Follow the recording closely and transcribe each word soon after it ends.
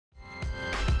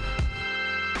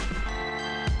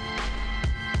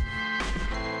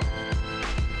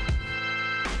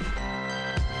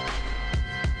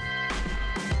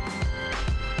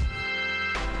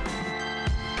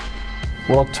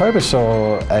Well, October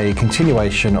saw a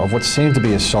continuation of what seemed to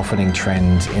be a softening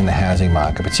trend in the housing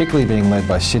market, particularly being led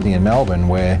by Sydney and Melbourne,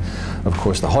 where, of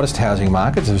course, the hottest housing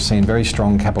markets have seen very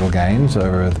strong capital gains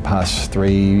over the past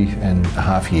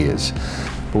 3.5 years.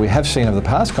 But we have seen over the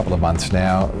past couple of months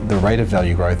now, the rate of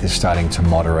value growth is starting to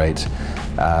moderate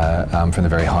from the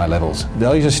very high levels.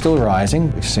 Values are still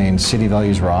rising. We've seen city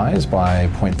values rise by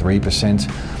 0.3%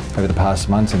 over the past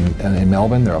month, and in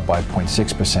Melbourne they're up by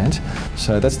 0.6%.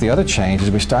 So that's the other change, is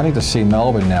we're starting to see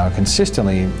Melbourne now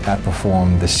consistently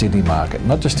outperform the Sydney market,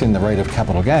 not just in the rate of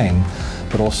capital gain,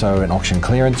 but also in auction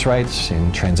clearance rates,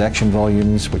 in transaction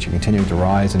volumes, which are continuing to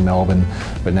rise in Melbourne,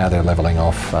 but now they're levelling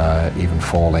off, even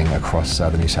falling across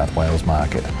the New South Wales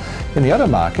market. In the other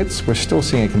markets, we're still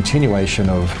seeing a continuation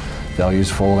of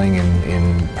values falling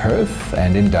in Perth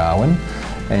and in Darwin.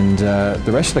 And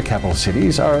the rest of the capital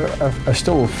cities are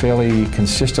still fairly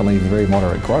consistently very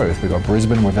moderate growth. We've got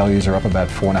Brisbane, where values are up about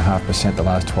 4.5% the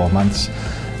last 12 months.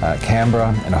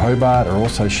 Canberra and Hobart are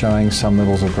also showing some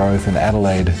levels of growth, and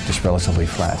Adelaide just relatively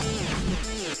flat.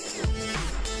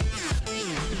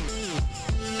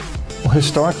 Well,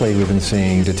 historically, we've been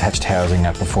seeing detached housing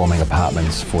outperforming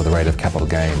apartments for the rate of capital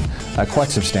gain quite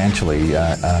substantially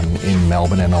in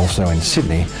Melbourne and also in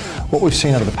Sydney. What we've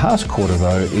seen over the past quarter,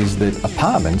 though, is that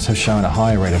apartments have shown a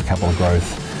higher rate of capital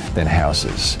growth than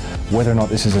houses. Whether or not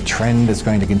this is a trend that's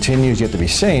going to continue is yet to be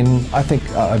seen. I think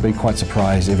I'd be quite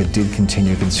surprised if it did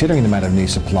continue, considering the amount of new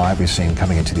supply we've seen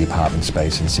coming into the apartment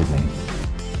space in Sydney.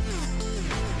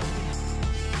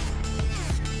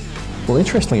 Well,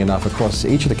 interestingly enough, across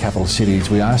each of the capital cities,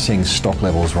 we are seeing stock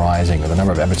levels rising, or the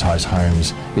number of advertised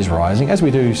homes is rising, as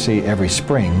we do see every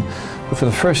spring. But for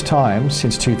the first time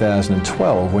since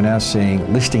 2012, we're now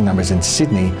seeing listing numbers in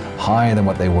Sydney higher than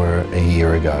what they were a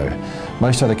year ago.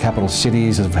 Most other capital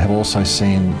cities have also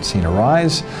seen a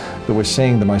rise, but we're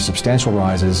seeing the most substantial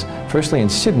rises, firstly in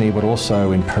Sydney, but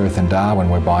also in Perth and Darwin,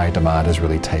 where buyer demand has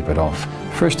really tapered off.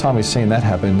 First time we've seen that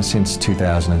happen since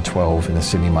 2012 in the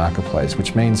Sydney marketplace,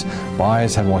 which means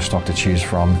buyers have more stock to choose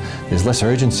from. There's less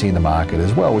urgency in the market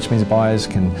as well, which means buyers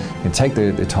can take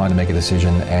their time to make a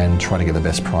decision and try to get the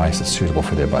best price that's suitable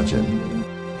for their budget.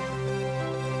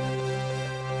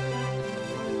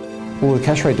 Well, the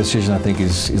cash rate decision, I think,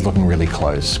 is looking really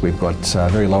close. We've got a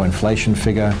very low inflation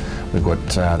figure. We've got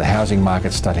the housing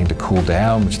market starting to cool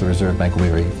down, which the Reserve Bank will be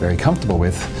very, very comfortable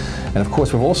with. And of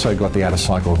course, we've also got the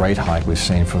out-of-cycle rate hike we've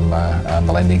seen from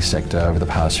the lending sector over the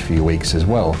past few weeks as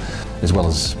well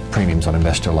as premiums on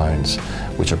investor loans,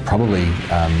 which are probably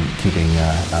keeping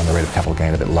the rate of capital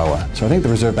gain a bit lower. So I think the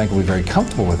Reserve Bank will be very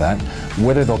comfortable with that.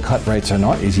 Whether they'll cut rates or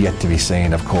not is yet to be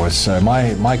seen, of course. So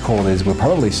my call is we'll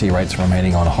probably see rates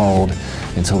remaining on hold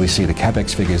until we see the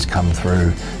CapEx figures come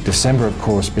through. December, of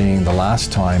course, being the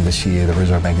last time this year the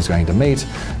Reserve Bank is going to meet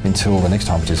until the next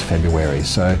time, which is February.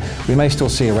 So we may still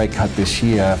see a rate cut this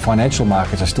year. Financial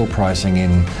markets are still pricing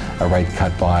in a rate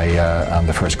cut by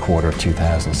the first quarter of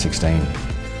 2016.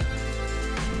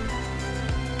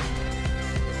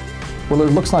 Well,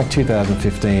 it looks like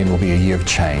 2015 will be a year of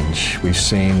change. We've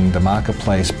seen the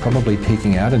marketplace probably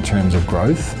peaking out in terms of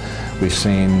growth. We've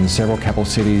seen several capital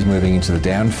cities moving into the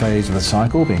down phase of the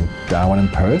cycle, being Darwin and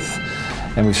Perth.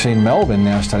 And we've seen Melbourne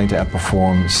now starting to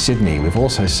outperform Sydney. We've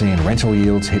also seen rental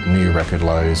yields hit new record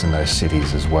lows in those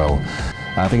cities as well.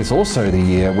 I think it's also the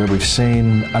year where we've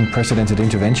seen unprecedented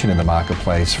intervention in the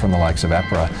marketplace from the likes of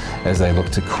APRA as they look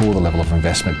to cool the level of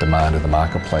investment demand in the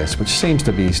marketplace, which seems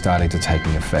to be starting to take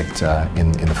effect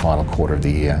in the final quarter of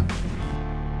the year.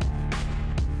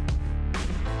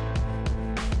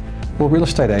 Well, real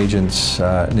estate agents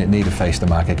need to face the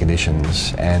market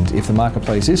conditions, and if the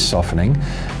marketplace is softening,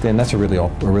 then that's a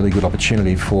really good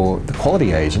opportunity for the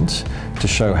quality agents to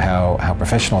show how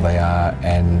professional they are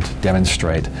and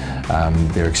demonstrate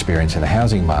their experience in the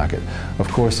housing market. Of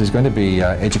course, there's going to be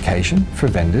education for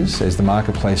vendors. As the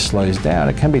marketplace slows down,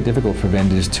 it can be difficult for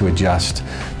vendors to adjust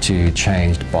to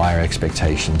changed buyer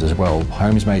expectations as well.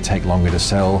 Homes may take longer to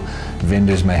sell,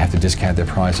 vendors may have to discount their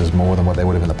prices more than what they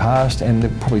would have in the past, and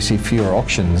they'll probably see fewer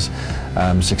auctions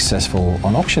successful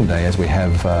on auction day, as we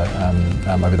have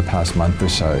over the past month or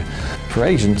so. For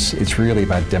agents, it's really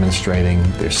about demonstrating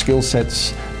their skill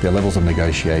sets, their levels of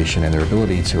negotiation, and their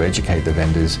ability to educate the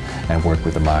vendors and work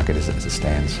with the market as it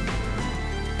stands.